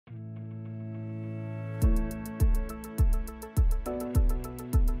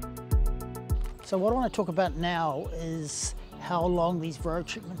So what I want to talk about now is how long these Varroa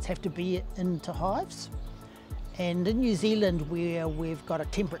treatments have to be into hives. And in New Zealand, where we've got a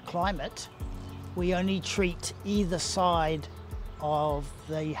temperate climate, we only treat either side of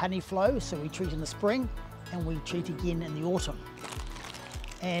the honey flow. So we treat in the spring and we treat again in the autumn.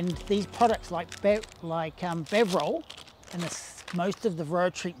 And these products like Bevrol and most of the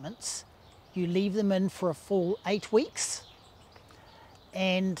Varroa treatments, you leave them in for a full 8 weeks.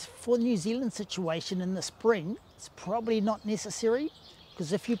 And for the New Zealand situation in the spring, it's probably not necessary,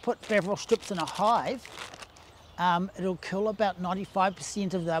 because if you put Bevrol strips in a hive, it'll kill about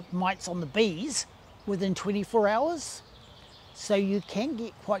 95% of the mites on the bees within 24 hours. So you can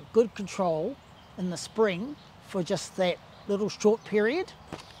get quite good control in the spring for just that little short period.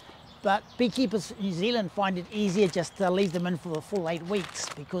 But beekeepers in New Zealand find it easier just to leave them in for the full 8 weeks,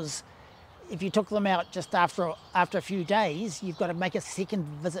 because if you took them out just after a few days, you've got to make a second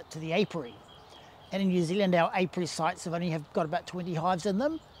visit to the apiary. And in New Zealand, our apiary sites have only got about 20 hives in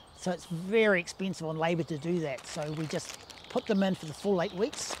them, so it's very expensive on labour to do that. So we just put them in for the full 8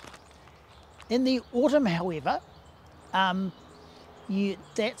 weeks. In the autumn, however,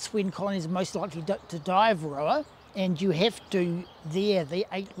 that's when colonies are most likely to die of Varroa, and you have to, the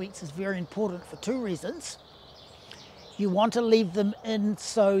 8 weeks is very important for 2 reasons. You want to leave them in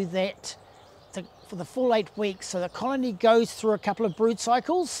so that for the full 8 weeks, so the colony goes through a couple of brood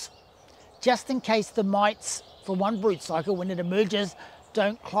cycles, just in case the mites for one brood cycle, when it emerges,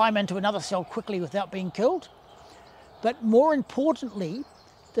 don't climb into another cell quickly without being killed. But more importantly,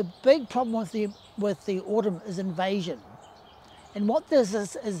 the big problem with the autumn is invasion. And what this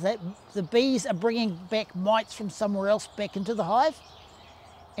is that the bees are bringing back mites from somewhere else back into the hive.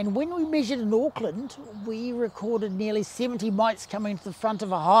 And when we measured in Auckland, we recorded nearly 70 mites coming to the front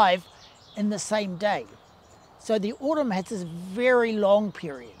of a hive in the same day. So the autumn has this very long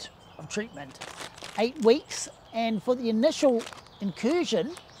period of treatment, 8 weeks, and for the initial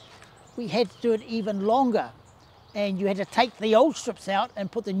incursion, we had to do it even longer. And you had to take the old strips out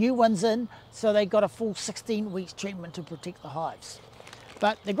and put the new ones in, so they got a full 16 weeks treatment to protect the hives.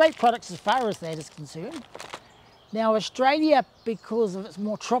 But they're great products as far as that is concerned. Now Australia, because of its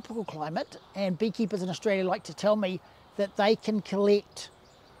more tropical climate, and beekeepers in Australia like to tell me that they can collect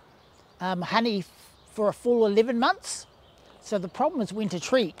honey for a full 11 months. So the problem is when to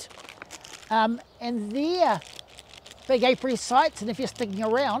treat. And they're big apiary sites, and if you're sticking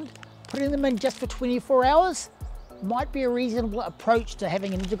around, putting them in just for 24 hours might be a reasonable approach to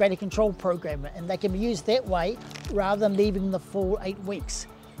having an integrated control program, and they can be used that way rather than leaving the full 8 weeks,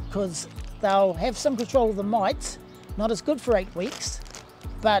 because they'll have some control of the mites, not as good for 8 weeks,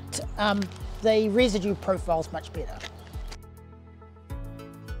 but the residue profile is much better.